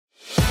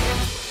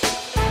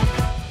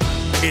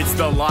It's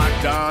the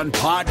Locked On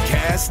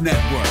Podcast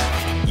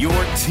Network, your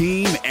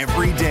team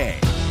every day.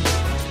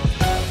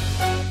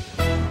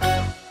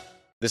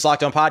 This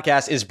Locked On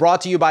Podcast is brought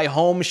to you by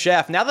Home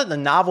Chef. Now that the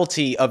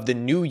novelty of the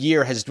new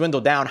year has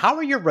dwindled down, how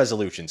are your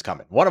resolutions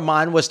coming? One of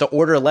mine was to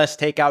order less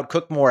takeout,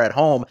 cook more at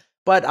home,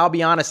 but I'll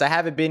be honest, I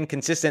haven't been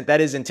consistent. That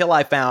is until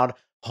I found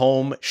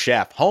Home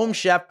Chef. Home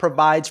Chef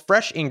provides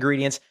fresh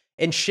ingredients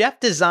and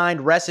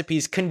chef-designed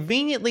recipes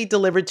conveniently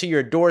delivered to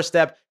your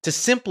doorstep to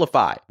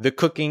simplify the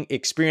cooking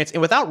experience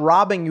and without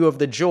robbing you of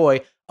the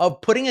joy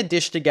of putting a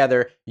dish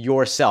together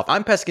yourself.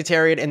 I'm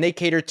pescatarian and they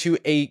cater to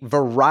a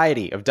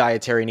variety of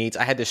dietary needs.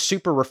 I had this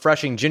super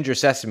refreshing ginger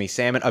sesame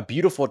salmon, a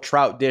beautiful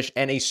trout dish,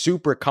 and a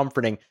super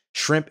comforting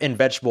shrimp and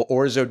vegetable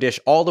orzo dish,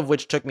 all of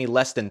which took me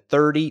less than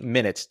 30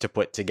 minutes to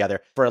put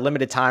together. For a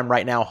limited time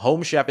right now,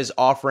 Home Chef is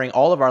offering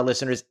all of our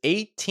listeners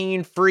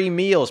 18 free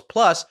meals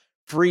plus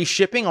free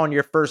shipping on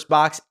your first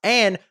box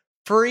and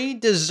free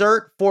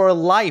dessert for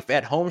life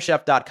at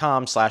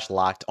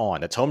homechef.com/lockedon.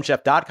 That's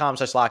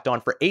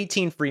homechef.com/lockedon for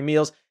 18 free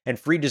meals and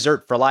free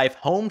dessert for life.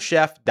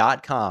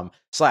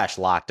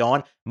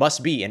 Homechef.com/lockedon.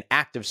 Must be an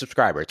active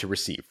subscriber to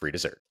receive free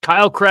dessert.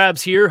 Kyle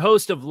Krabs here,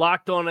 host of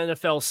Locked On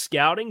NFL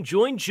Scouting.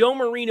 Join Joe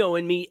Marino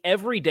and me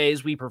every day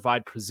as we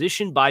provide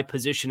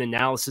position-by-position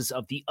analysis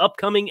of the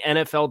upcoming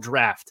NFL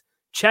Draft.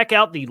 Check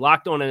out the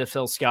Locked On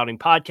NFL Scouting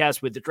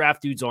podcast with the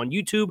Draft Dudes on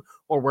YouTube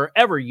or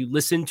wherever you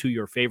listen to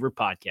your favorite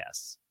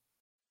podcasts.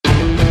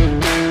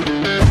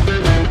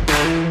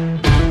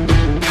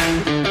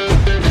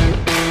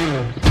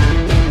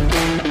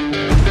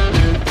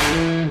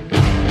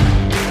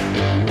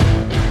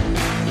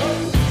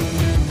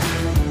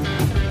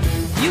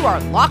 You are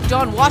Locked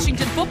On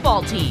Washington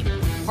Football Team,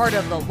 part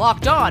of the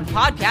Locked On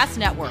Podcast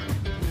Network.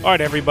 All right,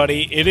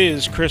 everybody, it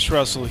is Chris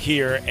Russell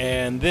here,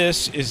 and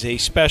this is a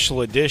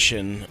special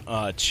edition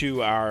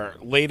to our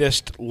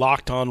latest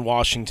Locked On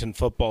Washington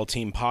Football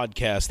Team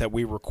podcast that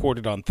we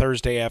recorded on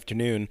Thursday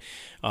afternoon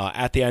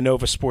at the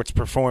Inova Sports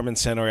Performance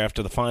Center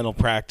after the final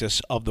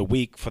practice of the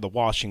week for the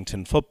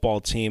Washington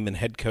Football Team and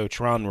head coach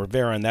Ron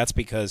Rivera, and that's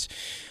because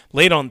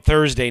late on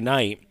Thursday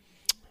night,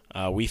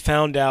 we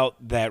found out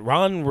that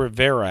Ron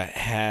Rivera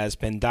has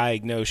been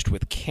diagnosed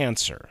with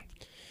cancer.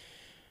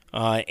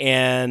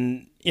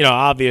 And,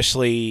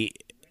 obviously,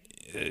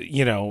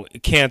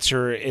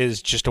 cancer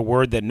is just a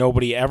word that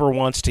nobody ever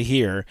wants to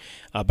hear.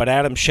 But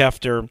Adam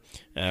Schefter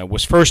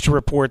was first to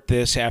report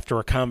this after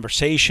a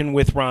conversation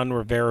with Ron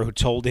Rivera, who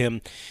told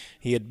him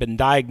he had been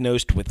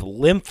diagnosed with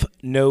lymph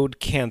node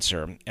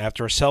cancer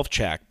after a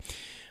self-check.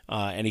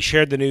 And he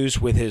shared the news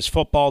with his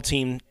football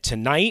team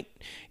tonight.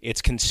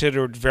 It's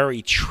considered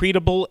very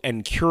treatable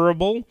and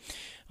curable.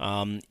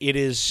 It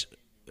is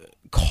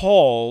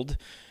called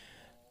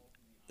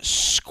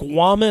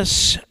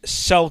squamous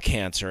cell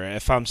cancer.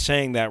 If I'm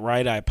saying that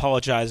right, I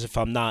apologize if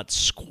I'm not.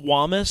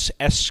 Squamous,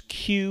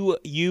 S-Q-U-A-M-O-U-S,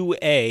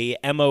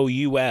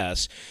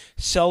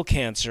 cell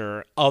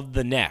cancer of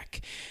the neck.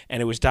 And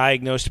it was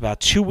diagnosed about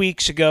 2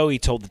 weeks ago. He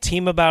told the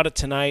team about it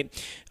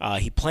tonight.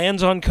 He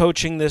plans on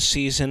coaching this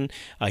season.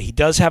 He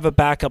does have a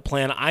backup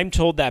plan. I'm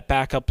told that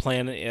backup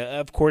plan,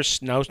 of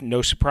course,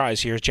 no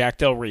surprise here, is Jack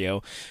Del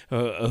Rio,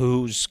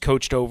 who's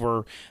coached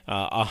over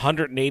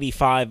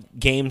 185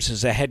 games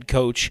as a head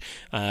coach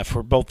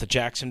for both the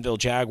Jacksonville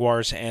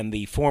Jaguars and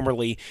the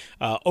formerly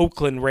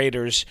Oakland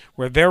Raiders.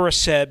 Rivera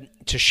said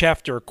to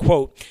Schefter,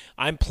 quote,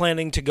 "I'm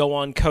planning to go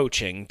on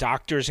coaching.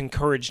 Doctors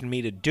encouraged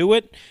me to do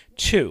it,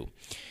 too.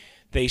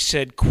 They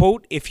said,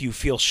 quote, if you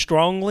feel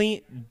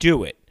strongly,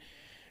 do it.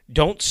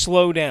 Don't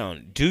slow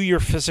down. Do your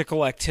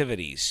physical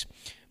activities.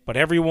 But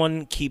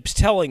everyone keeps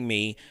telling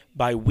me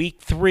by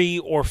week 3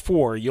 or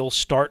 4, you'll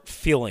start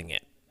feeling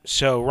it."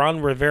 So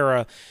Ron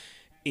Rivera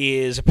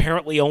is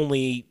apparently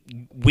only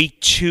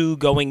week 2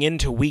 going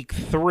into week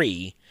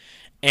 3.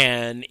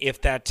 And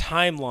if that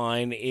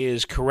timeline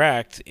is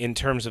correct in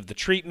terms of the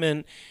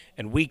treatment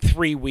and week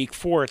 3, week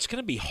 4, it's going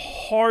to be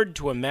hard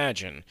to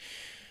imagine,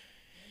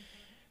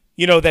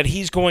 that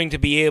he's going to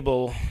be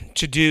able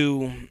to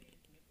do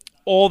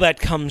all that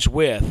comes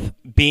with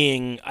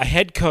being a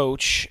head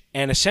coach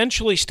and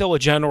essentially still a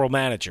general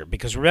manager.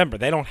 Because remember,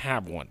 they don't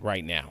have one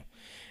right now.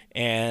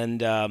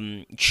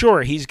 And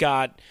sure, he's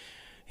got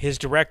his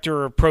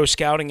director of pro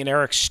scouting and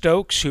Eric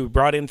Stokes, who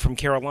brought in from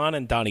Carolina,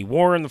 and Donnie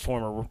Warren, the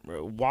former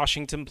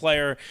Washington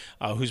player,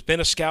 who's been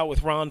a scout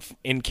with Ron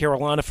in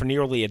Carolina for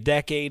nearly a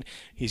decade.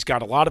 He's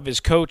got a lot of his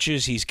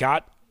coaches. He's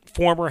got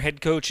former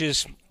head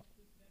coaches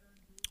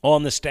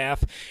on the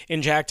staff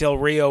in Jack Del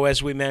Rio,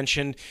 as we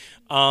mentioned.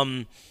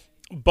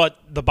 But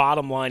the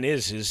bottom line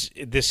is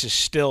this is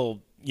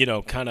still,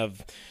 kind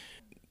of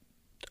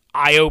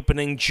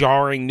eye-opening,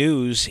 jarring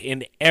news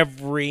in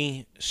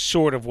every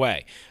sort of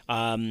way.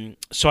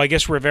 So I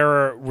guess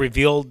Rivera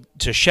revealed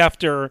to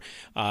Schefter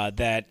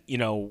that,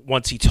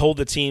 once he told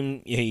the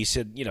team, he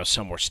said,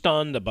 some were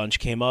stunned, a bunch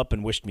came up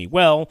and wished me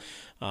well.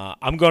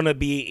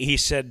 He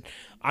said,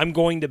 I'm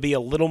going to be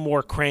a little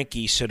more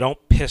cranky, so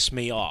don't piss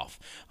me off.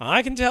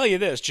 I can tell you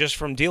this, just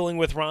from dealing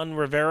with Ron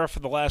Rivera for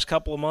the last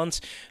couple of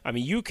months,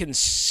 you can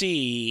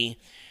see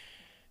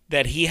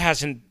that he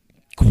hasn't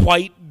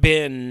quite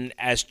been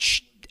as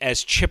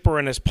chipper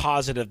and as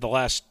positive the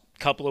last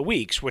couple of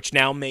weeks, which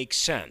now makes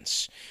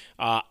sense.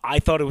 I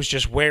thought it was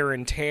just wear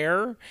and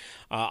tear.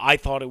 I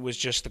thought it was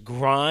just the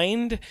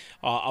grind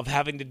of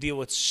having to deal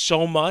with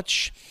so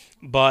much.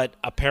 But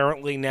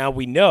apparently now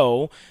we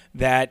know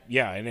that,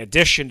 in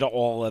addition to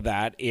all of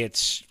that,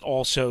 it's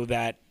also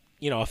that,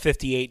 a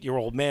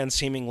 58-year-old man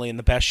seemingly in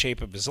the best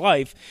shape of his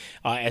life,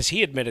 as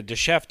he admitted to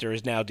Schefter,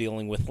 is now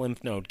dealing with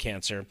lymph node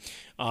cancer.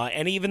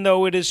 And even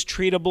though it is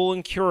treatable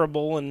and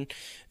curable and,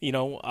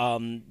 you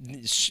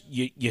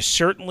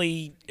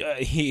certainly,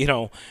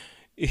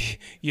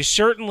 you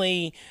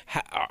certainly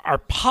are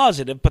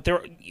positive, but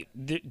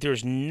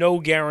there's no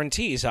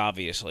guarantees,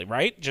 obviously,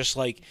 right? Just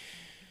like,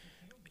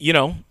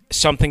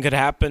 something could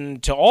happen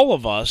to all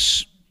of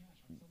us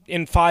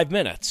in 5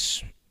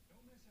 minutes,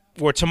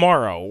 or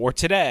tomorrow, or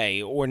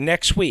today, or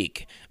next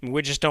week. I mean,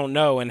 we just don't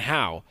know and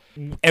how.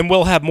 And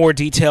we'll have more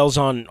details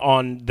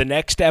on the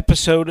next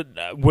episode.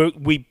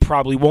 We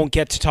probably won't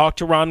get to talk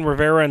to Ron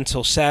Rivera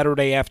until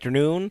Saturday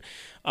afternoon.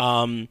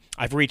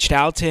 I've reached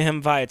out to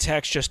him via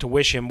text just to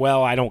wish him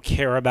well. I don't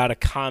care about a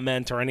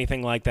comment or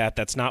anything like that.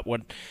 That's not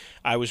what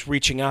I was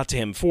reaching out to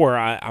him for.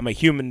 I'm a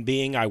human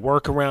being. I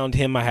work around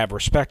him. I have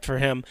respect for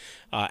him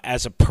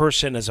as a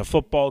person, as a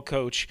football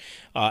coach,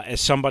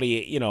 as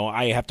somebody,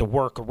 I have to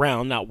work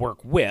around, not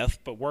work with,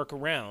 but work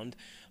around.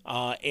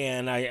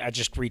 And I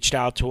just reached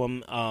out to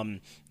him,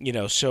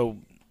 so,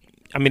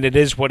 I mean, it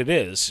is what it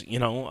is,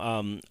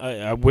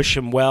 I wish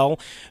him well.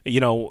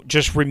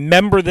 Just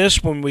remember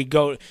this when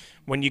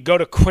you go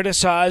to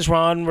criticize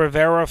Ron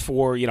Rivera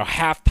for,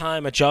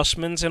 halftime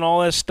adjustments and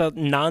all this stuff,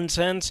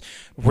 nonsense,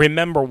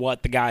 remember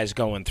what the guy's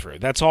going through.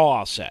 That's all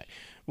I'll say.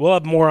 We'll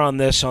have more on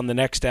this on the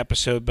next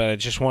episode, but I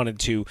just wanted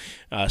to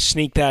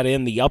sneak that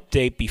in, the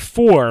update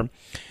before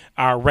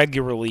our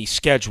regularly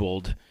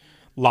scheduled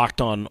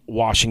Locked On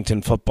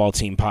Washington Football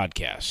Team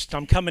podcast.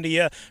 I'm coming to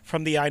you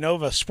from the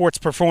Inova Sports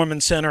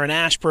Performance Center in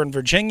Ashburn,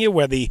 Virginia,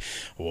 where the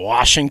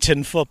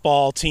Washington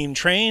Football Team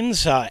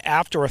trains.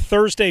 After a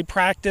Thursday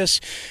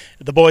practice,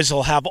 the boys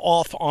will have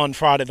off on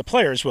Friday. The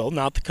players will,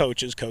 not the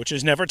coaches.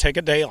 Coaches never take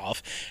a day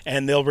off,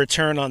 and they'll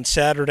return on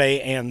Saturday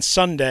and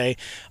Sunday,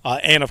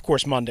 and, of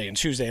course, Monday and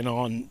Tuesday and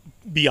on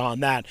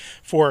beyond that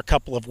for a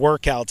couple of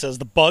workouts as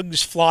the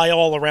bugs fly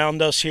all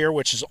around us here,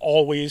 which is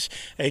always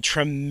a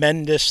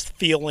tremendous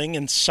feeling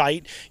and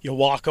sight. You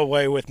walk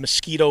away with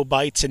mosquito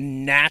bites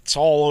and gnats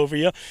all over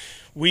you.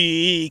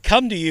 We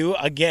come to you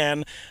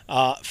again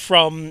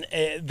from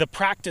the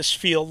practice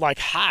field, like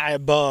high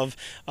above,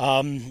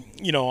 on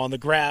the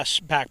grass,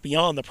 back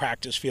beyond the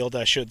practice field,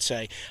 I should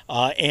say.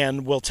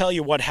 And we'll tell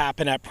you what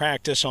happened at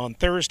practice on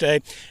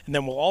Thursday. And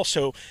then we'll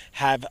also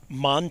have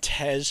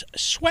Montez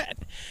Sweat,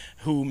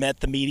 who met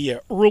the media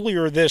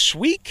earlier this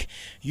week.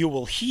 You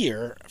will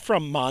hear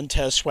from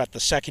Montez Sweat, the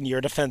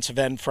second-year defensive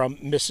end from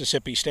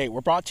Mississippi State.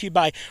 We're brought to you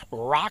by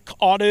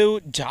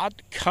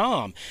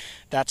RockAuto.com.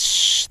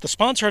 That's the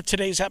sponsor of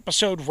today's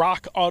episode,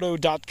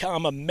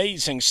 RockAuto.com.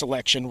 Amazing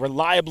selection,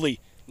 reliably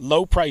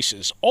low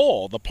prices,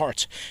 all the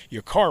parts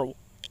your car will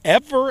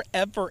ever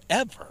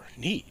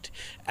need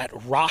at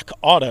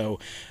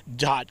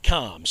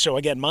RockAuto.com. So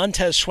again,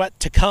 Montez Sweat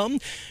to come.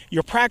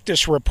 Your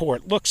practice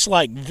report looks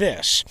like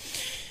this.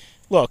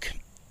 Look,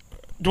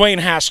 Dwayne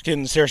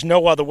Haskins, there's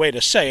no other way to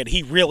say it.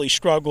 He really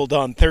struggled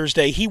on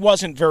Thursday. He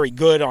wasn't very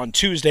good on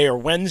Tuesday or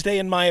Wednesday,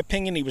 in my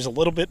opinion. He was a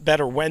little bit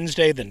better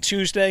Wednesday than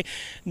Tuesday.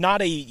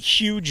 Not a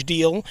huge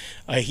deal.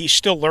 He's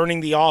still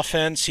learning the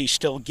offense. He's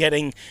still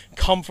getting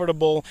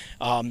comfortable.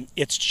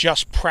 It's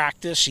just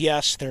practice.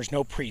 Yes, there's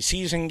no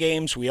preseason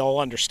games. We all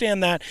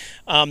understand that.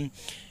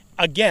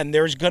 Again,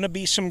 there's going to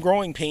be some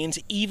growing pains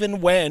even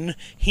when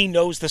he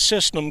knows the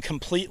system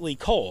completely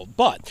cold.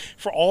 But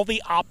for all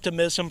the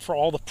optimism, for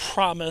all the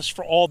promise,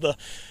 for all the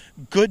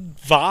good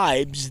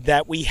vibes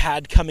that we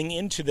had coming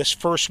into this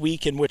first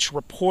week in which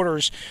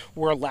reporters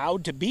were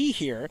allowed to be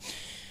here,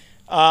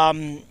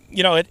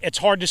 it's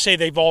hard to say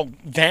they've all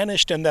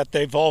vanished and that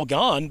they've all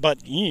gone,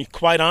 but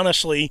quite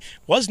honestly,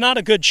 was not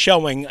a good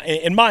showing,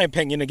 in my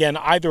opinion, again,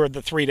 either of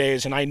the 3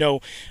 days. And I know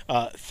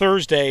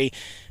Thursday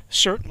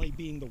certainly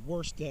being the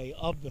worst day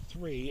of the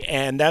three,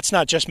 and that's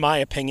not just my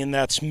opinion,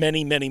 that's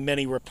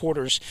many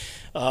reporters,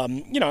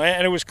 and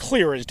it was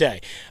clear as day.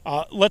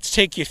 Let's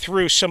take you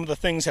through some of the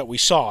things that we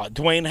saw.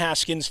 Dwayne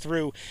Haskins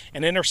threw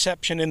an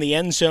interception in the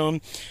end zone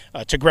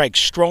to Greg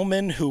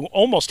Stroman, who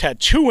almost had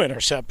two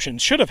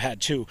interceptions, should have had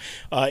two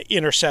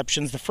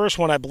interceptions. The first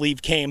one, I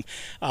believe, came,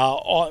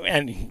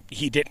 and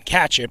he didn't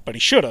catch it, but he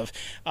should have,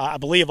 I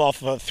believe,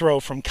 off of a throw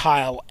from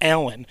Kyle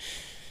Allen.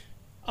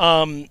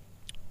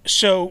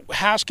 So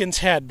Haskins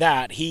had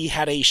that. He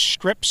had a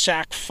strip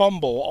sack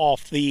fumble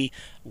off the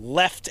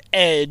left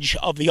edge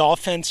of the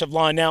offensive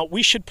line. Now,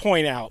 we should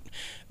point out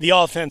the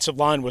offensive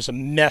line was a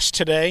mess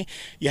today.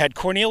 You had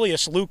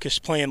Cornelius Lucas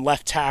playing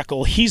left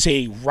tackle. He's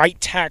a right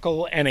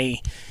tackle and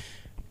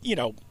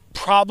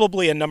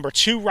probably a number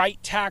 2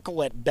 right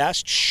tackle at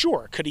best.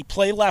 Sure. Could he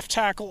play left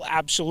tackle?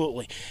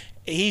 Absolutely.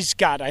 he's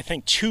got, I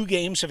think, 2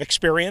 games of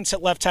experience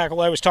at left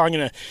tackle. I was talking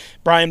to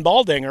Brian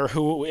Baldinger,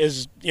 who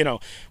is,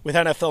 with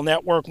NFL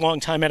Network,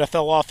 longtime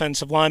NFL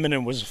offensive lineman,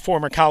 and was a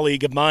former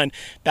colleague of mine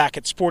back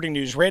at Sporting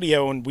News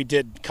Radio, and we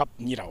did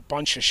a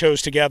bunch of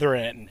shows together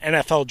and an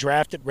NFL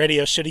draft at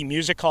Radio City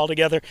Music Hall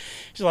together.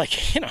 He's like,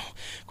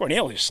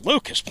 Cornelius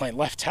Lucas playing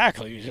left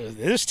tackle.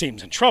 This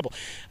team's in trouble.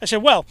 I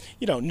said, well,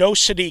 no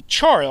Sadiq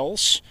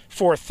Charles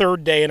for a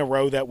 3rd day in a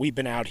row that we've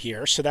been out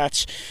here. So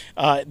that's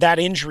that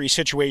injury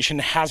situation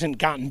hasn't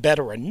gotten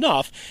better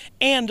enough.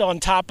 And on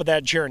top of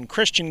that, Jaron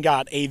Christian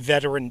got a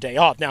veteran day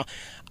off. Now,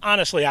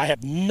 honestly, I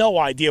have no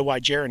idea why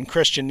Jaron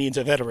Christian needs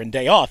a veteran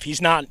day off.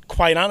 He's not,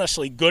 quite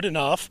honestly, good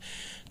enough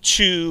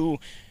to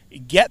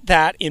get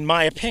that, in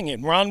my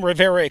opinion. Ron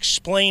Rivera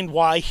explained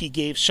why he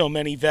gave so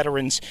many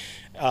veterans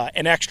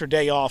an extra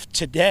day off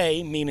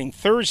today, meaning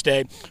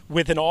Thursday,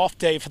 with an off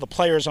day for the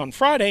players on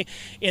Friday,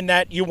 in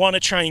that you want to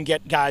try and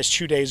get guys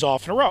 2 days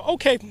off in a row.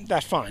 Okay,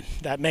 that's fine.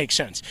 That makes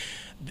sense.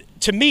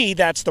 To me,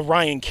 that's the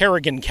Ryan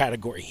Kerrigan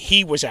category.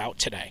 He was out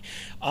today.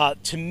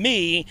 To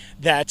me,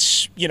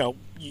 that's,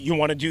 you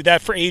want to do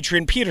that for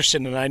Adrian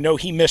Peterson, and I know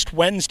he missed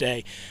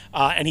Wednesday,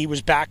 and he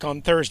was back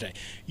on Thursday.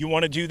 You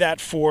want to do that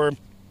for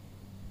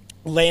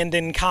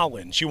Landon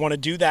Collins. You want to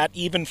do that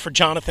even for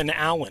Jonathan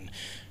Allen.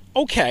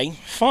 Okay,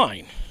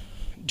 fine.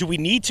 Do we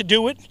need to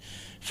do it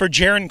for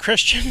Jaron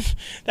Christian?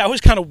 That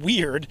was kind of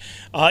weird,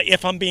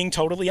 if I'm being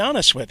totally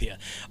honest with you.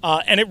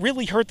 And it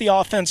really hurt the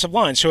offensive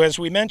line. So as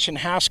we mentioned,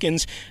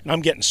 Haskins, and I'm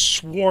getting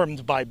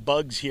swarmed by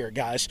bugs here,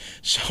 guys.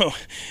 So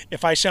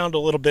if I sound a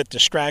little bit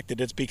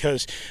distracted, it's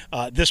because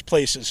this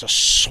place is a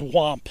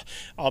swamp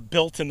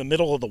built in the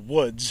middle of the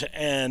woods,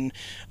 and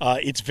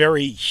it's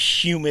very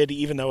humid,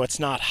 even though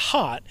it's not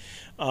hot.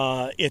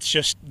 It's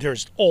just,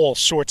 there's all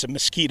sorts of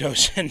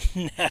mosquitoes and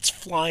gnats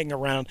flying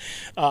around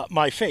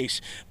my face.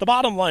 The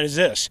bottom line is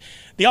this.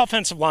 The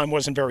offensive line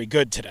wasn't very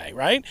good today,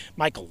 right?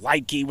 Michael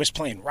Leitke was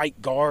playing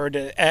right guard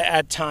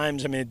at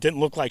times. I mean, it didn't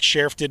look like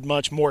Sheriff did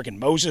much. Morgan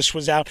Moses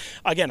was out.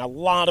 Again, a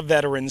lot of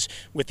veterans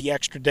with the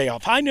extra day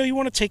off. I know you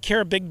want to take care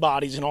of big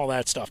bodies and all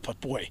that stuff,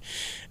 but boy,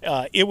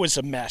 it was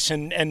a mess.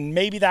 And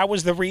maybe that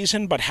was the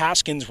reason, but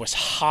Haskins was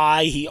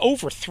high. He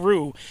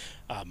overthrew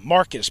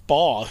Marcus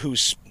Ball,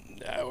 who's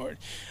 6'4.5",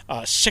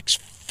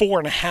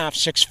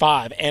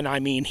 6'5", and I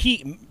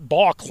mean,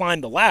 Ball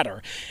climbed the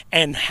ladder,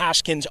 and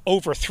Haskins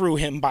overthrew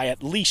him by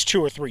at least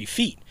 2 or 3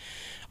 feet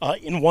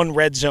in one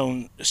red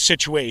zone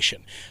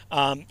situation.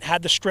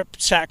 Had the strip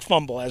sack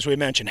fumble, as we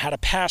mentioned, had a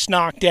pass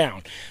knocked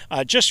down.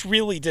 Just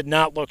really did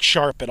not look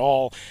sharp at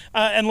all.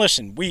 And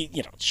listen,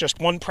 it's just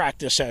one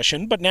practice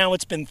session, but now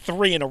it's been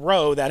 3 in a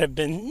row that have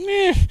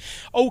been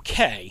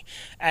okay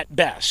at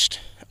best.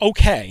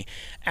 Okay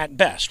at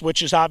best,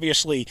 which is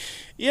obviously,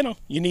 you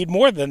need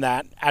more than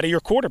that out of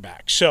your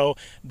quarterback. So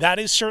that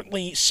is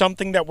certainly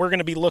something that we're going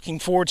to be looking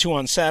forward to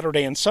on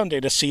Saturday and Sunday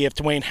to see if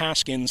Dwayne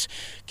Haskins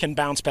can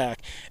bounce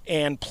back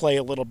and play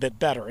a little bit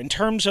better. In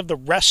terms of the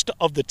rest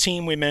of the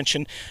team, we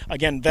mentioned,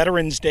 again,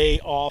 Veterans Day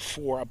off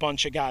for a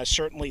bunch of guys.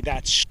 Certainly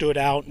that stood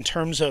out. In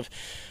terms of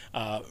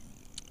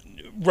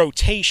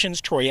rotations,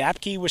 Troy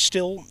Apke was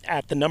still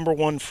at the number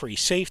 1 free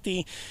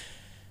safety.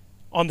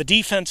 On the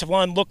defensive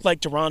line, looked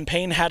like Daron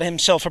Payne had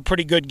himself a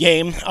pretty good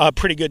game, a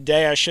pretty good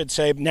day, I should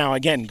say. Now,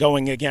 again,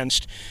 going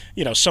against,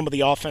 some of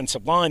the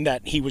offensive line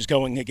that he was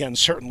going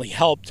against certainly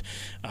helped,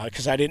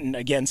 because I didn't,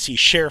 again, see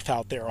Sheriff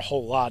out there a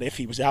whole lot, if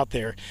he was out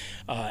there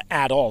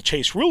at all.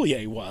 Chase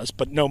Roulier was,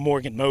 but no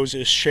Morgan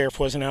Moses. Sheriff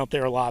wasn't out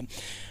there a lot.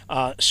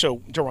 So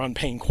Daron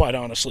Payne, quite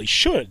honestly,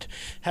 should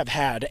have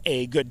had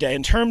a good day.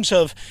 In terms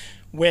of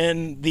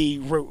when the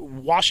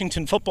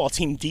Washington football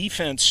team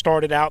defense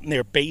started out in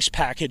their base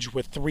package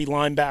with 3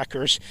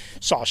 linebackers,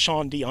 saw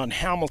Sean Dion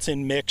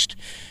Hamilton mixed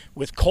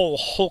with Cole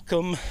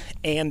Holcomb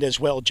and as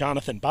well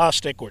Jonathan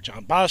Bostic, or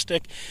John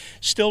Bostic.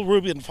 Still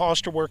Reuben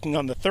Foster working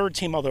on the 3rd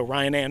team, although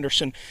Ryan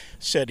Anderson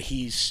said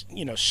he's,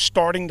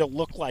 starting to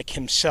look like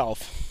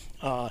himself.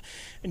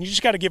 And you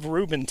just got to give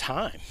Reuben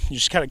time. He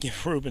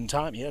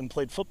hadn't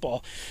played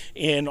football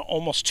in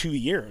almost 2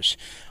 years,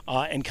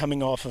 and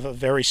coming off of a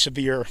very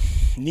severe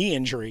knee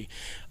injury.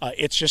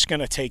 It's just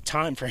going to take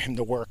time for him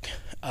to work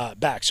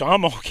back. So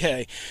I'm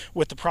okay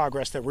with the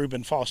progress that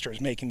Reuben Foster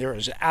is making. There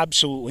is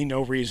absolutely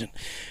no reason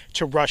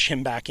to rush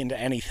him back into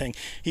anything.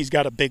 He's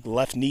got a big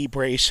left knee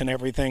brace and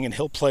everything, and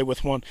he'll play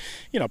with one,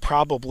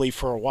 probably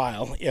for a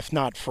while, if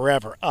not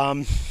forever.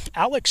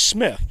 Alex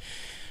Smith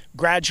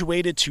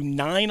graduated to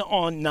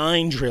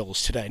 9-on-9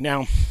 drills today.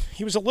 Now,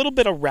 he was a little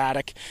bit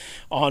erratic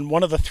on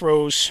one of the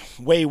throws,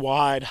 way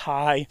wide,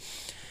 high.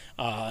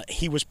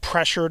 He was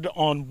pressured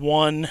on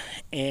one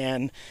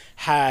and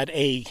had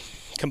a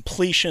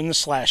completion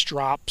 /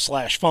 drop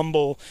 /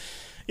 fumble.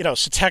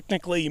 So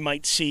technically you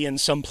might see in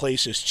some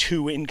places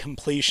 2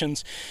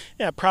 incompletions.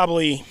 Yeah,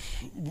 probably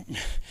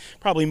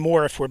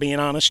more, if we're being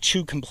honest,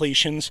 2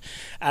 completions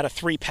out of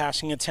 3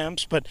 passing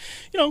attempts. But,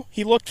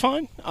 he looked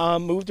fine,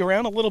 moved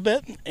around a little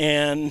bit.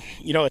 And,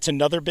 it's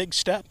another big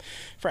step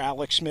for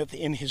Alex Smith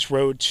in his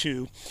road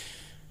to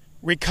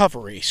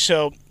recovery.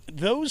 So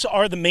those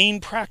are the main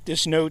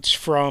practice notes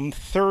from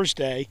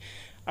Thursday.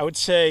 I would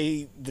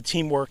say the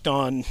team worked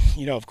on,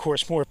 of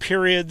course, more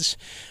periods.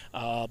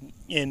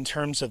 In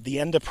terms of the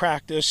end of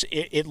practice,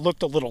 it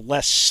looked a little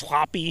less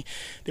sloppy.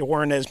 There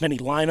weren't as many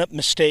lineup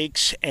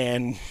mistakes,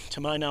 and to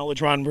my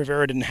knowledge, Ron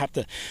Rivera didn't have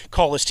to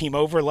call his team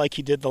over like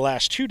he did the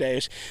last 2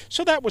 days.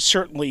 So that was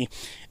certainly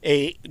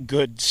a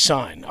good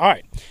sign. All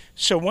right,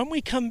 so when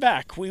we come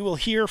back, we will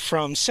hear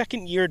from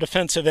second-year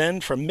defensive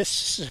end from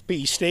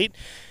Mississippi State,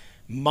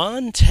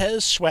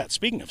 Montez Sweat.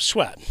 Speaking of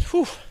sweat,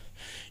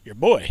 your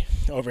boy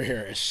over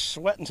here is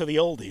sweating to the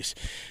oldies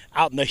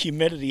out in the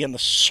humidity and the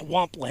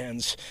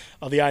swamplands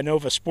of the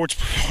Inova Sports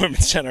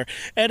Performance Center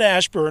at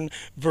Ashburn,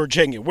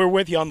 Virginia. We're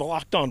with you on the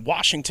Locked On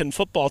Washington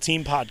Football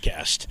Team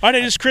podcast. All right,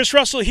 it is Chris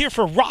Russell here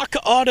for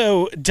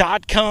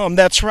RockAuto.com.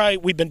 That's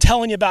right, we've been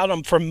telling you about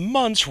them for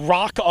months.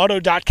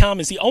 RockAuto.com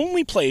is the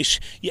only place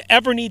you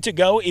ever need to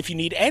go if you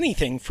need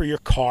anything for your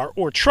car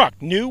or truck,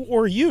 new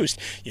or used.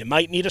 You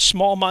might need a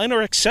small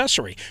minor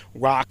accessory.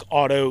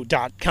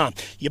 RockAuto.com.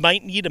 You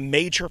might need a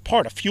major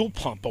part, a fuel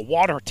pump, a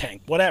water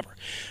tank, whatever.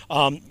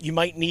 You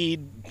might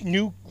need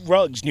new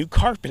rugs, new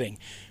carpeting.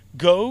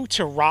 Go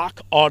to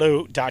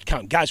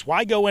rockauto.com. Guys,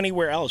 why go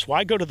anywhere else?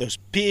 Why go to those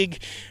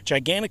big,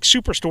 gigantic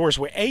superstores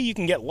where A, you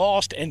can get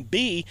lost, and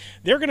B,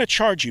 they're going to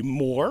charge you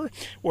more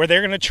or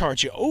they're going to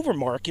charge you over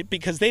market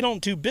because they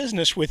don't do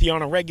business with you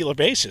on a regular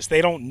basis.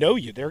 They don't know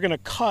you. They're going to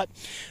cut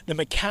the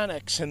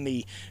mechanics and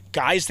the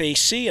guys they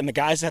see and the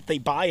guys that they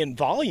buy in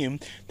volume.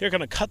 They're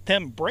going to cut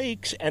them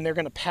breaks and they're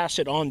going to pass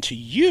it on to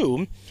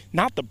you,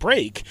 not the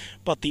break,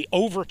 but the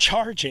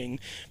overcharging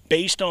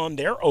based on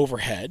their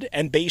overhead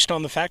and based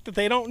on the fact that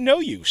they don't know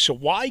you. So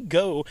why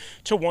go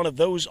to one of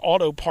those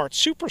auto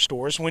parts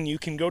superstores when you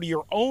can go to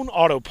your own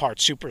auto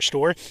parts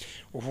superstore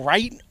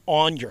right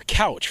on your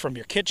couch, from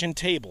your kitchen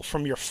table,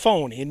 from your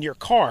phone, in your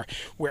car,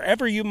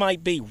 wherever you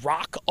might be?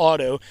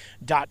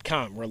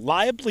 RockAuto.com.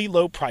 Reliably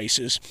low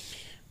prices,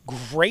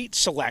 great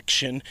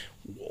selection,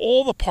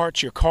 all the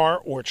parts your car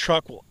or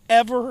truck will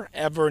ever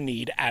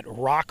need at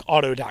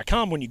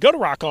RockAuto.com. When you go to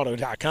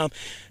RockAuto.com,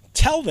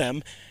 tell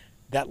them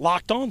that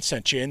Locked On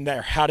sent you in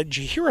their How Did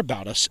You Hear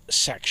About Us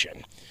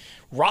section.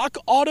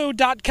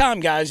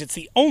 RockAuto.com, guys. It's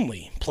the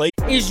only place.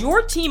 Is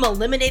your team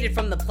eliminated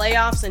from the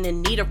playoffs and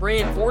in need of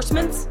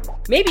reinforcements?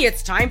 Maybe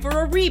it's time for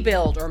a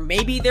rebuild, or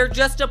maybe they're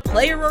just a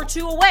player or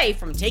two away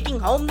from taking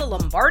home the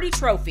Lombardi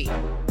Trophy.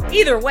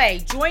 Either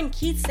way, join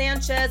Keith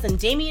Sanchez and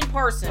Damian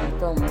Parson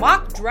for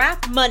Mock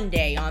Draft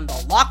Monday on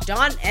the Locked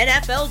On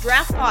NFL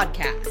Draft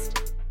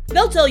Podcast.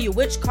 They'll tell you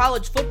which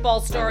college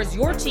football stars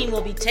your team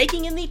will be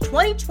taking in the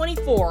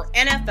 2024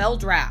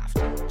 NFL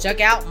Draft. Check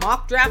out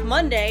Mock Draft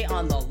Monday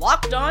on the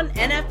Locked On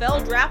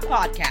NFL Draft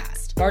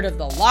Podcast, part of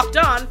the Locked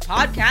On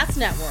Podcast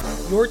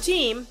Network. Your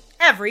team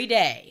every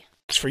day.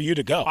 For you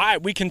to go. All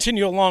right, we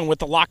continue along with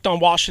the Locked On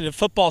Washington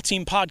Football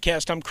Team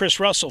podcast. I'm Chris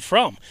Russell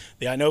from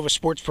the Inova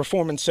Sports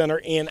Performance Center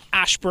in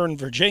Ashburn,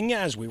 Virginia,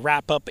 as we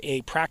wrap up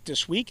a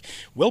practice week.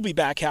 We'll be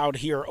back out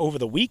here over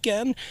the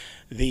weekend.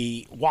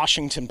 The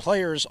Washington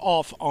players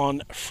off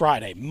on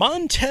Friday.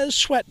 Montez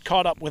Sweat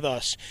caught up with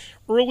us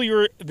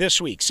earlier this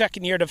week.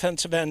 Second-year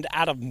defensive end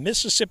out of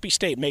Mississippi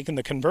State, making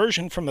the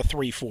conversion from a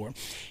 3-4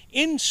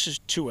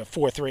 into a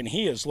 4-3. And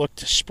he has looked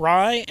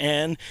spry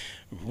and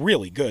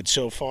really good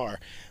so far.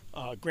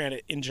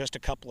 Granted, in just a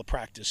couple of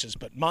practices,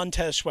 but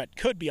Montez Sweat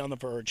could be on the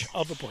verge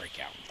of a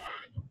breakout.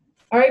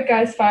 All right,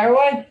 guys, fire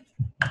away.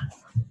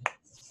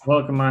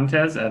 Welcome,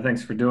 Montez.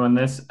 Thanks for doing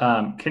this.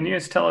 Can you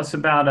just tell us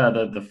about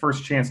the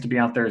first chance to be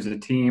out there as a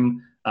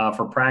team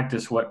for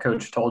practice, what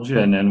Coach told you,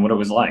 and what it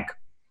was like?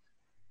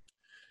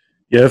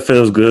 Yeah, it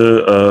feels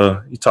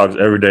good. He talks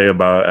every day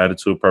about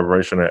attitude,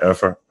 preparation, and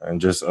effort, and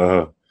just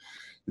the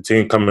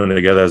team coming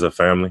together as a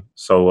family.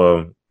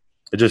 So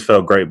it just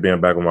felt great being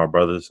back with my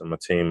brothers and my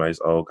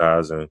teammates, old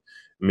guys, and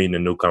meeting the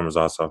newcomers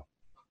also.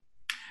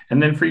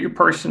 And then for you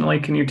personally,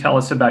 can you tell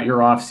us about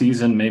your off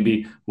season,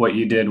 maybe what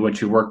you did,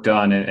 what you worked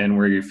on, and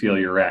where you feel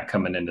you're at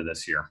coming into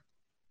this year?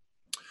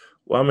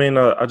 Well, I mean,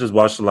 I just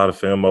watched a lot of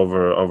film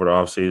over the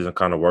off season,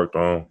 kind of worked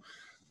on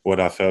what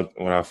I felt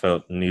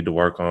need to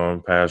work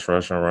on, pass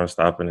rushing, run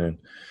stopping, and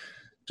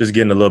just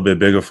getting a little bit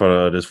bigger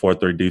for this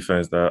 4-3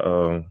 defense that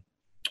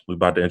we're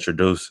about to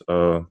introduce.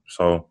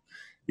 So,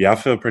 yeah, I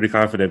feel pretty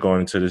confident going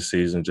into this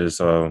season,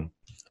 just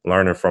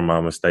learning from my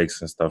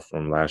mistakes and stuff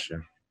from last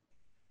year.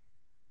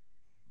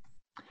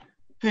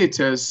 Hey,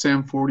 Tez,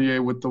 Sam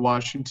Fortier with the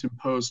Washington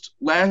Post.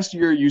 Last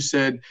year you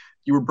said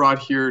you were brought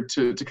here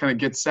to kind of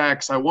get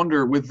sacks. I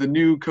wonder, with the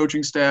new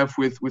coaching staff,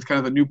 with kind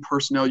of the new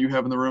personnel you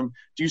have in the room,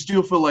 do you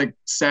still feel like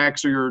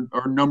sacks are your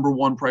number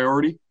one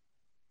priority?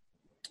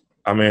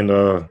 I mean,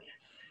 the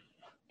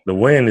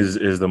win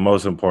is the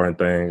most important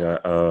thing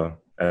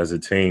as a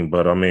team.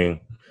 But, I mean,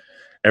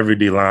 every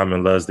D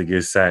lineman loves to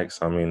get sacks.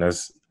 I mean,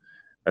 that's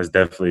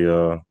definitely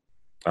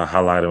a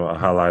highlight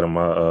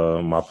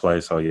of my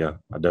play. So, yeah,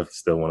 I definitely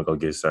still want to go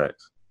get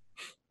sacks.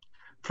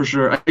 For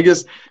sure. I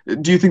guess,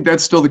 do you think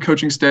that's still the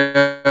coaching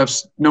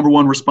staff's number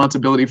one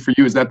responsibility for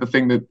you? Is that the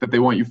thing that they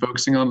want you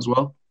focusing on as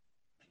well?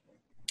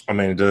 I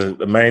mean,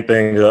 the main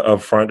thing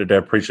up front that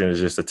they're preaching is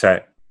just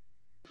attack.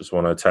 Just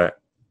want to attack.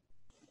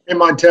 Hey,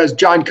 Montez,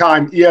 John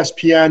Keim,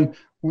 ESPN.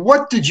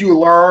 What did you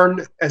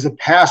learn as a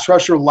pass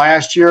rusher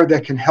last year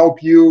that can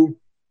help you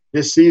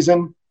this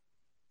season?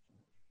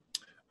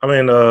 I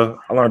mean,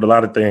 I learned a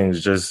lot of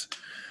things, just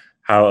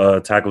how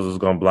tackles was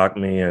going to block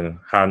me and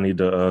how I need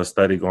to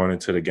study going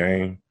into the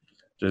game.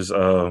 Just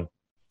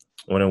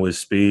winning with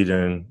speed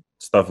and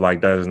stuff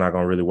like that is not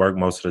going to really work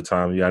most of the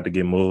time. You have to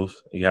get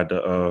moves. You have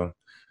to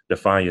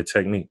define your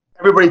technique.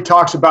 Everybody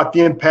talks about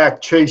the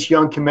impact Chase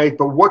Young can make,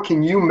 but what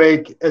can you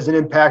make as an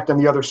impact on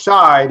the other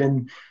side?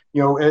 And,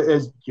 you know,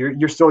 as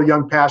you're still a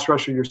young pass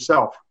rusher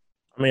yourself.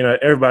 I mean,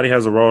 everybody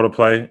has a role to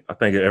play. I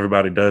think if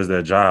everybody does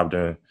their job,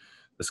 then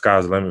the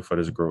sky's the limit for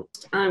this group.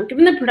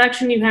 Given the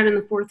production you had in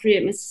the 4-3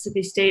 at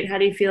Mississippi State, how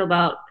do you feel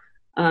about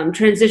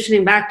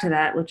transitioning back to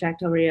that with Jack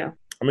Del Rio?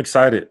 I'm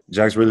excited.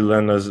 Jack's really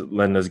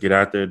letting us get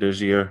out there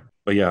this year.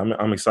 But, yeah,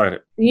 I'm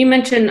excited. You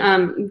mentioned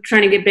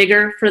trying to get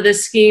bigger for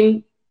this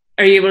scheme.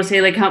 Are you able to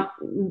say, like,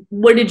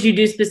 what did you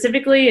do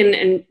specifically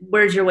and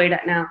where's your weight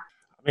at now?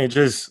 I mean,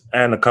 just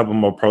adding a couple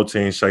more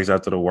protein shakes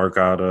after the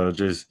workout,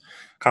 just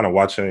kind of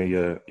watching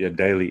your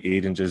daily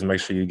eat and just make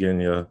sure you're getting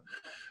the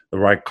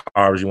right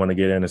carbs you want to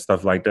get in and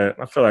stuff like that.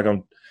 I feel like I'm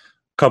a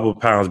couple of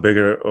pounds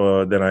bigger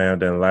than I am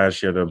than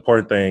last year. The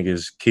important thing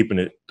is keeping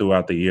it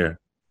throughout the year.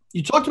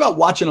 You talked about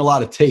watching a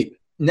lot of tape.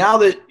 Now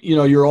that, you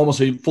know, you're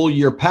almost a full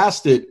year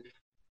past it,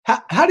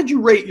 how did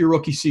you rate your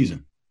rookie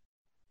season?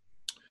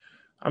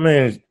 I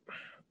mean,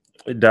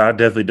 I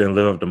definitely didn't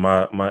live up to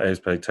my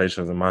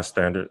expectations and my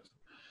standards.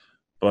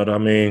 But, I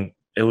mean,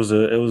 it was a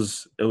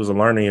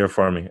learning year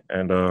for me,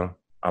 and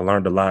I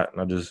learned a lot,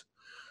 and I just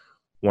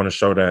want to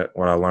show that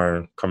what I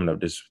learned coming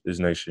up this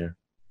next year.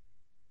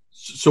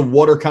 So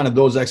what are kind of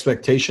those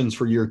expectations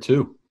for year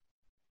two?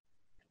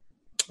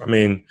 I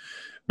mean,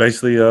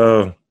 basically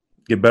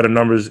get better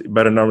numbers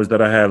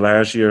that I had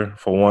last year,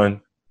 for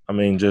one. I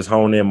mean, just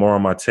hone in more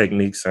on my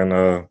techniques and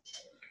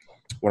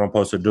what I'm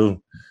supposed to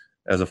do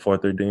as a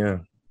 4-3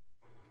 DM.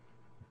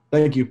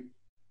 Thank you.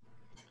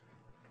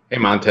 Hey,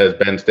 Montez,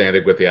 Ben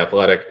Standig with The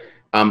Athletic.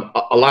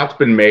 A lot's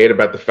been made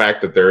about the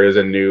fact that there is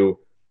a new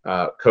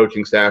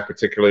coaching staff,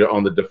 particularly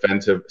on the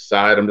defensive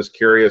side. I'm just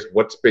curious,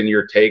 what's been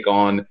your take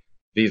on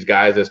these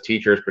guys as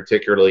teachers,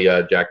 particularly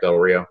Jack Del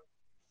Rio?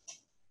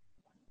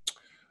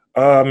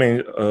 I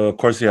mean, of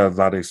course, he has a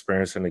lot of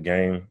experience in the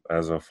game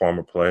as a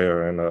former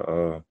player and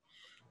a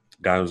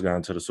guy who's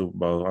gotten to the Super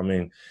Bowl. I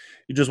mean,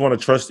 you just want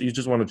to trust. You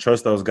just want to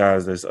trust those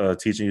guys that's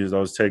teaching you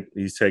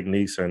these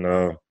techniques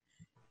and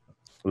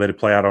let it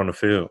play out on the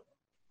field.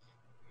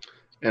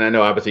 And I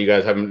know obviously you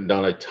guys haven't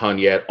done a ton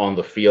yet on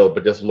the field,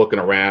 but just looking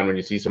around when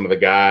you see some of the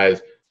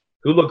guys,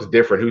 who looks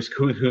different?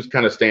 Who's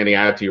kind of standing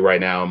out to you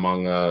right now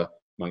among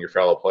your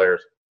fellow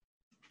players?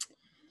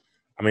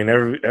 I mean,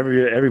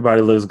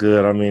 everybody looks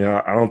good. I mean,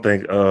 I don't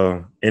think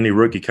any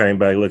rookie came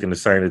back looking the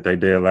same that they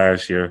did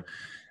last year,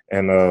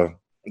 and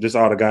just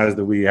all the guys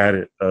that we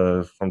added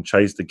from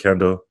Chase to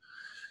Kendall.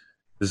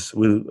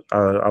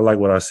 I like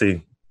what I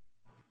see.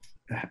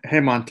 Hey,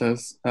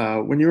 Montez,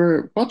 when you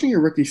were watching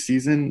your rookie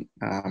season,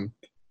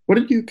 what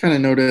did you kind of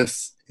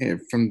notice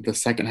from the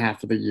second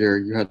half of the year?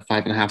 You had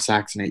 5.5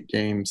 sacks in 8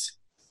 games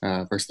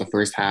versus the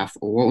first half.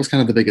 What was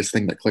kind of the biggest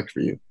thing that clicked for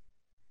you?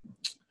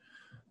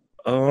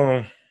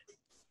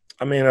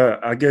 I mean,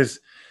 I guess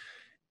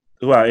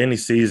throughout any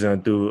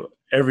season, through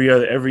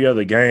every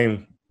other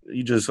game,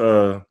 you just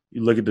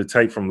you look at the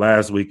tape from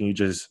last week and you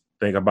just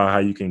think about how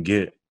you can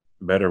get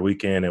better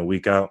week in and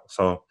week out.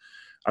 So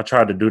I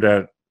tried to do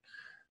that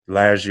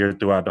last year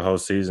throughout the whole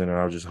season, and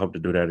I just hope to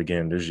do that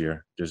again this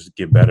year. Just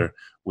get better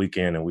week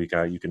in and week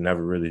out. You can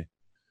never really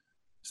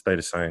stay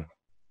the same.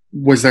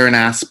 Was there an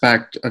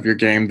aspect of your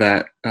game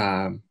that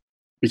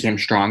became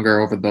stronger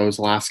over those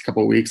last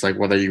couple of weeks, like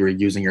whether you were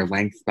using your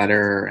length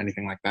better or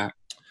anything like that?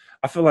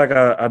 I feel like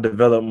I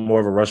developed more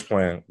of a rush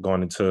plan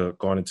going into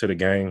the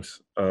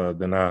games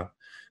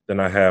than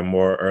I had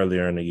more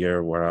earlier in the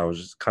year, where I was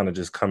just kind of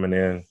just coming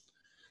in,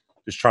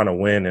 just trying to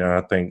win. And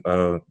I think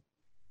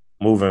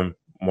moving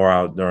more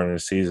out during the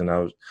season, I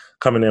was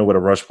coming in with a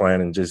rush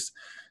plan and just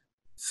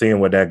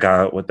seeing what that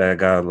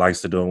guy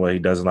likes to do and what he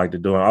doesn't like to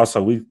do. And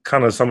also, we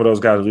kind of some of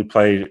those guys we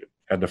played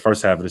at the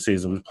first half of the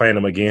season, we were playing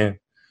them again.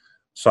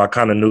 So I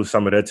kind of knew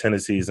some of their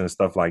tendencies and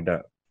stuff like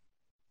that.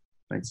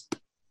 Thanks.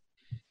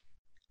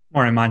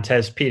 Morning,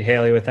 Montez. Pete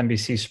Haley with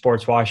NBC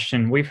Sports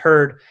Washington. We've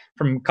heard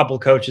from a couple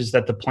of coaches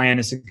that the plan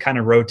is to kind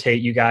of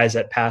rotate you guys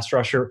at pass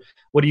rusher.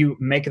 What do you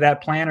make of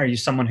that plan? Are you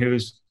someone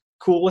who's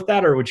cool with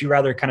that, or would you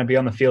rather kind of be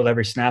on the field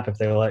every snap if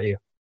they let you?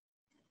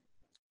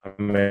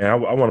 Man, I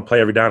want to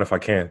play every down if I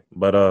can,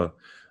 but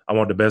I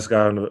want the best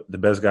guy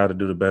to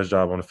do the best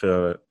job on the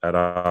field at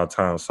all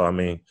times. So I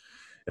mean,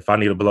 if I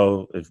need a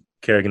blow, if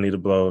Kerrigan need a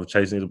blow, if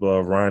Chase need a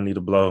blow, if Ryan need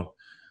a blow,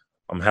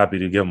 I'm happy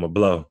to give him a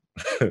blow.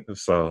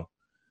 So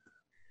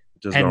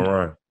just don't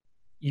run.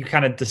 You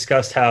kind of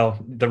discussed how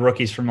the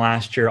rookies from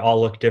last year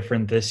all look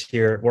different this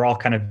year. We're all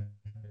kind of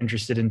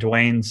interested in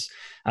Dwayne's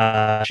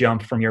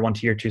jump from year one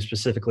to year two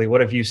specifically.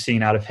 What have you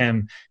seen out of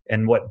him,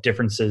 and what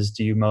differences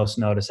do you most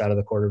notice out of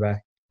the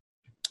quarterback?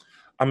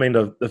 I mean,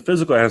 the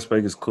physical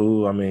aspect is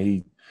cool. I mean,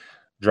 he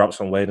dropped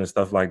some weight and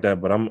stuff like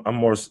that, but I'm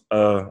more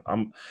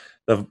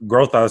the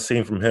growth I've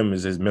seen from him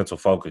is his mental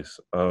focus.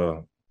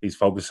 He's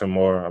focusing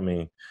more. I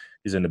mean,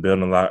 he's in the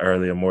building a lot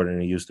earlier, more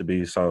than he used to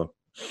be. So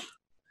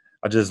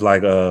I just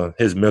like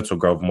his mental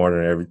growth more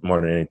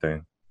than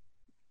anything.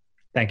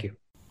 Thank you.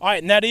 All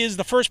right, and that is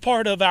the first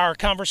part of our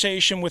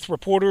conversation with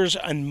reporters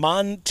and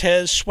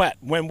Montez Sweat.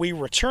 When we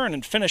return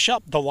and finish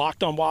up the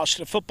Locked On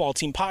Washington Football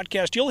Team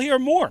podcast, you'll hear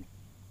more.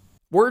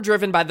 We're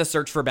driven by the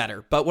search for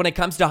better, but when it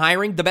comes to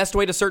hiring, the best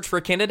way to search for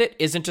a candidate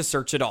isn't to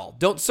search at all.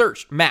 Don't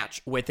search,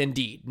 match with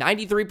Indeed.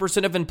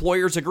 93% of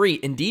employers agree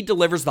Indeed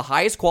delivers the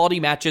highest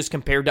quality matches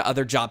compared to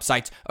other job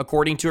sites,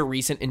 according to a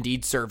recent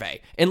Indeed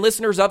survey. And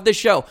listeners of this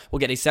show will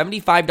get a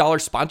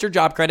 $75 sponsored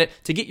job credit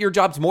to get your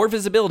jobs more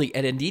visibility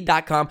at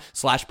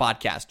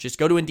Indeed.com/podcast. Just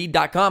go to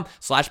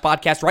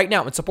Indeed.com/podcast right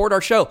now and support our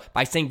show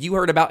by saying you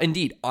heard about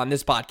Indeed on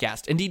this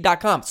podcast.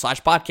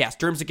 Indeed.com/podcast.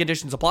 Terms and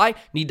conditions apply.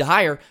 Need to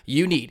hire?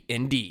 You need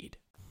Indeed.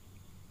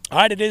 All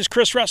right, it is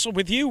Chris Russell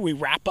with you. We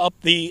wrap up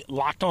the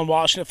Locked On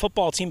Washington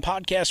Football Team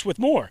podcast with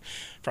more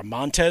from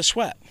Montez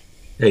Sweat.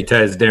 Hey,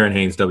 Tez, Darren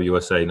Haynes,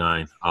 WSA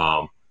 9.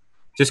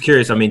 Just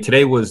curious, I mean,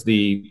 today was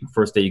the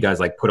first day you guys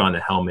put on the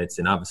helmets,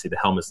 and obviously the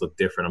helmets look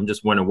different. I'm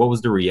just wondering, what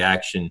was the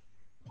reaction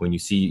when you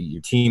see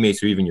your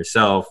teammates or even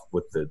yourself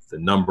with the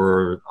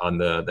number on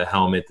the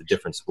helmet, the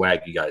different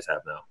swag you guys have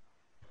now?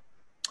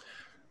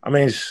 I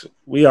mean,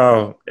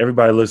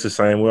 everybody looks the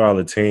same. We're all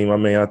a team. I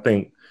mean, I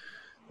think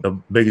the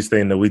biggest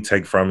thing that we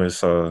take from is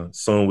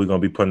soon we're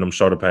going to be putting them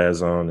shoulder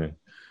pads on, and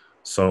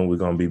soon we're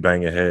going to be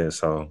banging heads.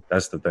 So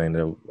that's the thing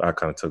that I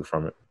kind of took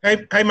from it.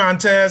 Hey,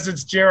 Montez,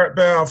 it's Jarrett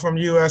Bell from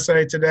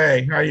USA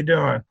Today. How you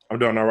doing? I'm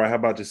doing all right. How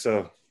about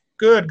yourself?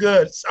 Good.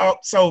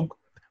 So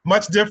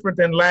much different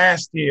than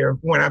last year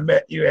when I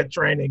met you at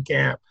training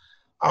camp.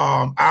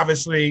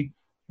 Obviously,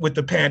 with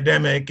the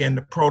pandemic and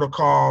the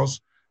protocols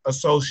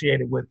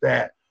associated with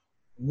that,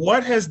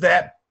 what has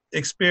that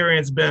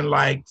experience been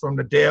like, from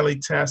the daily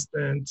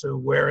testing to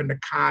wearing the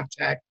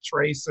contact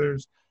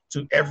tracers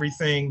to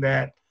everything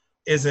that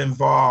is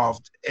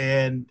involved?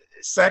 And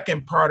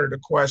second part of the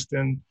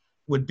question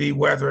would be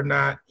whether or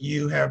not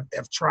you have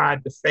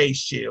tried the face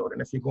shield and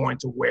if you're going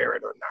to wear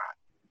it or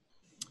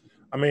not.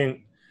 I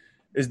mean,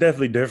 it's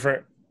definitely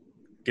different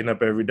getting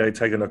up every day,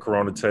 taking a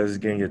corona test,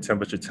 getting your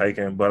temperature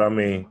taken. But I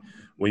mean,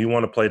 when you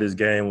want to play this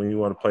game, when you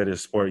want to play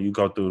this sport, you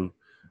go through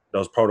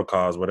those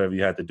protocols, whatever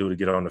you have to do to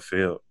get on the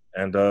field.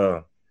 And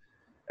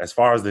as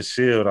far as the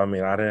shield, I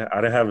mean, I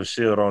didn't have a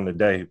shield on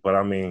today, but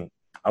I mean,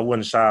 I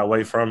wouldn't shy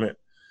away from it.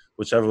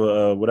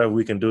 Whatever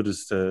we can do to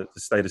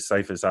stay the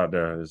safest out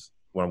there is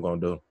what I'm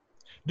going to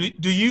do.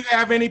 Do you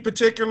have any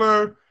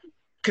particular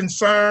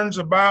concerns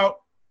about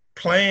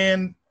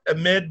playing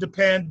amid the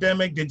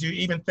pandemic? Did you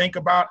even think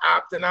about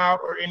opting out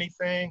or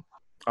anything?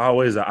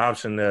 Always an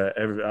option that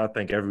I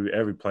think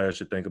every player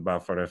should think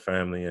about for their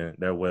family and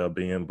their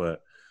well-being.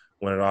 But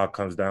when it all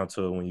comes down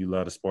to it, when you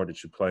love the sport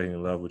that you play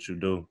and love what you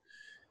do,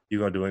 you're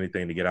going to do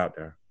anything to get out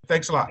there.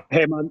 Thanks a lot.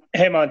 Hey,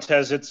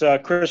 Montez. It's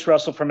Chris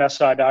Russell from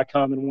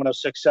SI.com and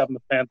 106.7 The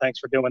Fan. Thanks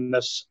for doing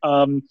this.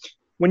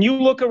 When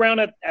you look around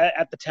at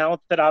the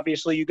talent that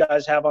obviously you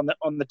guys have on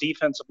the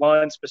defensive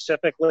line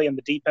specifically and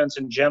the defense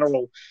in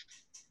general,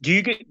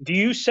 do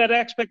you set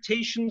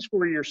expectations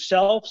for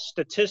yourself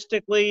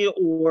statistically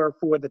or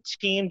for the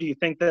team? Do you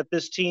think that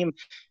this team,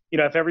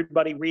 if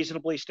everybody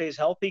reasonably stays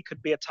healthy,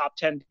 could be a top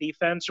 10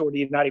 defense, or do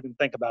you not even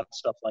think about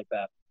stuff like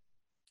that?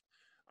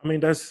 I mean,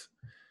 that's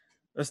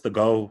the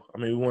goal. I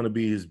mean, we want to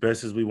be as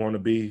best as we want to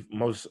be.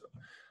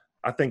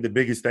 I think the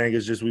biggest thing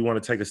is just we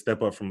want to take a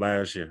step up from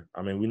last year.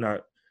 I mean, we're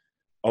not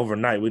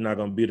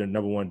going to be the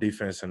number one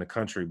defense in the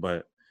country,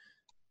 but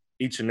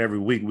each and every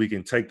week we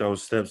can take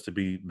those steps to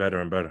be better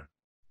and better.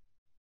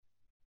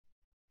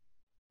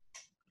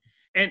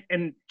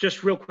 And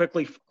just real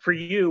quickly for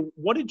you,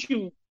 what did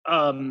you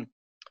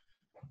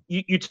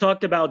you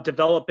talked about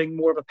developing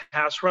more of a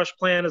pass rush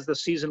plan as the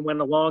season went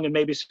along and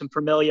maybe some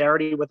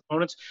familiarity with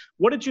opponents.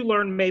 What did you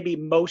learn maybe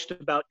most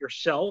about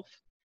yourself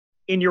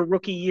in your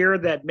rookie year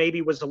that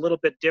maybe was a little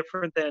bit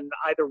different than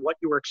either what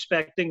you were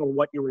expecting or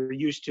what you were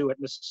used to at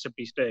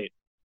Mississippi State?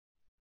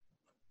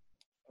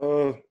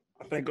 I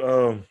think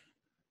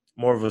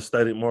more of a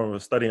study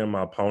on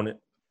my opponent.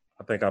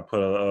 I think I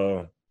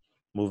put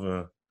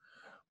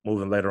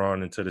moving later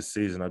on into the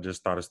season, I just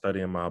started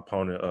studying my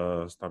opponent,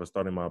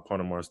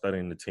 more,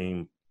 studying the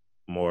team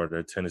more,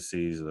 their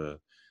tendencies, the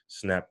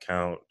snap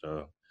count,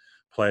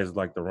 plays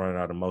like to run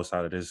out the most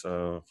out of this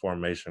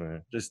formation,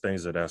 and just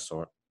things of that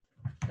sort.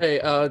 Hey,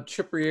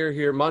 Chip Rivera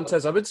here.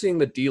 Montez, I've been seeing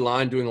the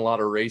D-line doing a lot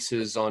of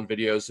races on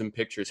videos and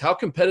pictures. How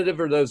competitive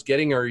are those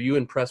getting? Are you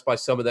impressed by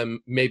some of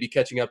them maybe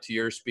catching up to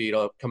your speed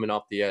coming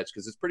off the edge?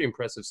 Because it's pretty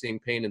impressive seeing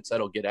Payne and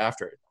Settle get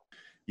after it.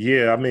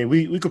 Yeah, I mean,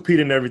 we compete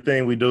in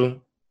everything we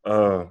do.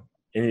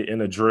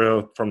 In a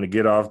drill, from the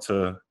get off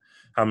to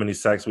how many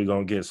sacks we're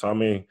gonna get. So I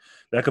mean,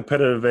 that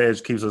competitive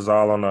edge keeps us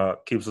all on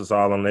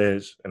the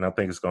edge, and I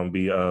think it's gonna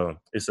be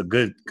it's a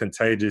good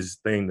contagious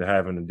thing to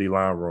have in the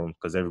D-line room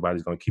because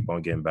everybody's gonna keep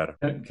on getting better.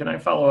 Can I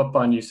follow up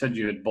on, you said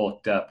you had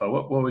bulked up.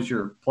 What was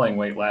your playing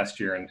weight last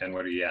year, and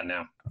what are you at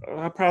now?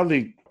 I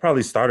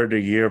probably started the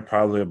year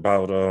probably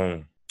about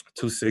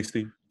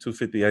 260,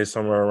 258,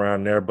 somewhere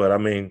around there. But I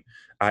mean,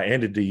 I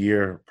ended the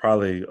year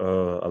probably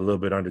a little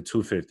bit under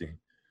 250.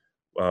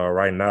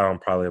 Right now, I'm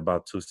probably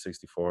about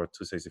 264,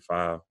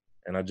 265.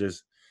 And I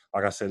just,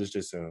 like I said, it's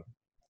just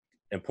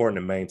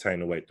important to maintain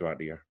the weight throughout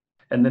the year.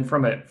 And then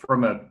from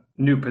a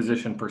new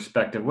position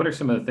perspective, what are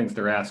some of the things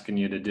they're asking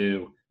you to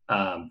do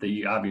that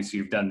you obviously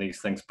you've done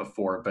these things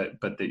before, but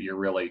that you're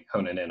really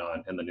honing in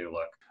on in the new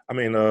look? I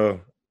mean,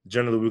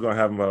 generally we're gonna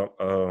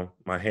have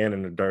my hand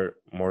in the dirt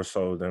more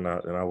so than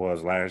I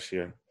was last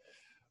year.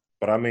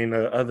 But I mean,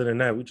 other than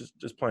that, we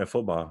just playing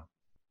football.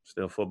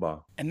 Still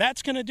football. And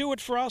that's going to do it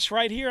for us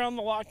right here on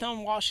the Locked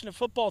On Washington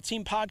Football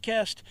Team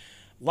podcast,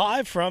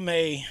 live from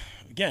a,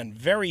 again,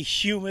 very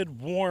humid,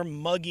 warm,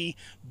 muggy,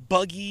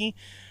 buggy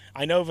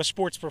Inova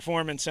Sports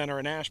Performance Center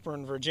in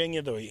Ashburn,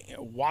 Virginia. The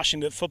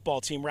Washington football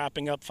team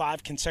wrapping up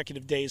 5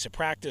 consecutive days of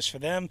practice for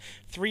them,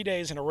 3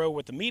 days in a row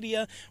with the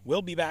media.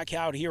 We'll be back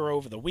out here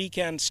over the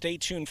weekend. Stay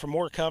tuned for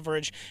more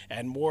coverage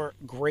and more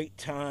great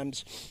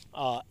times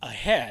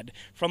ahead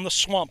from the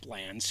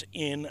swamplands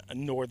in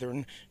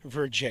Northern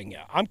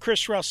Virginia. I'm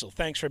Chris Russell.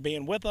 Thanks for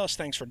being with us.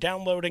 Thanks for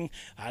downloading.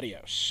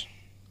 Adios.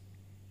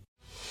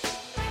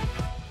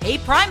 Hey,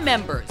 Prime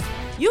members,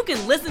 you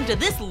can listen to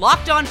this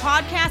Locked On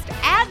podcast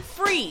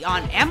ad-free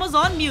on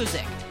Amazon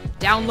Music.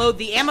 Download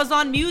the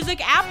Amazon Music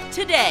app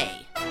today.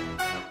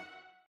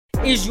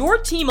 Is your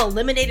team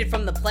eliminated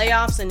from the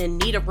playoffs and in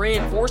need of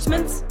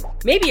reinforcements?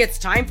 Maybe it's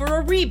time for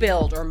a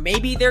rebuild, or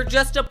maybe they're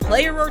just a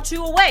player or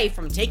two away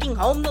from taking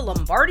home the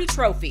Lombardi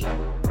Trophy.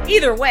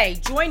 Either way,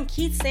 join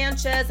Keith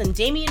Sanchez and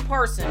Damian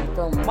Parson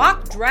for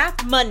Mock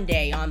Draft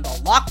Monday on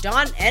the Locked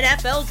On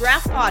NFL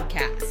Draft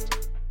Podcast.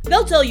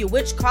 They'll tell you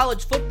which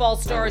college football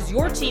stars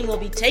your team will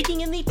be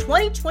taking in the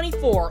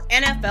 2024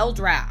 NFL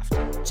Draft.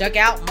 Check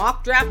out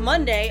Mock Draft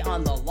Monday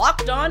on the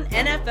Locked On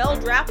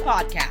NFL Draft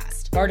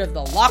Podcast, part of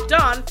the Locked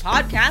On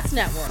Podcast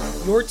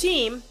Network. Your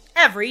team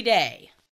every day.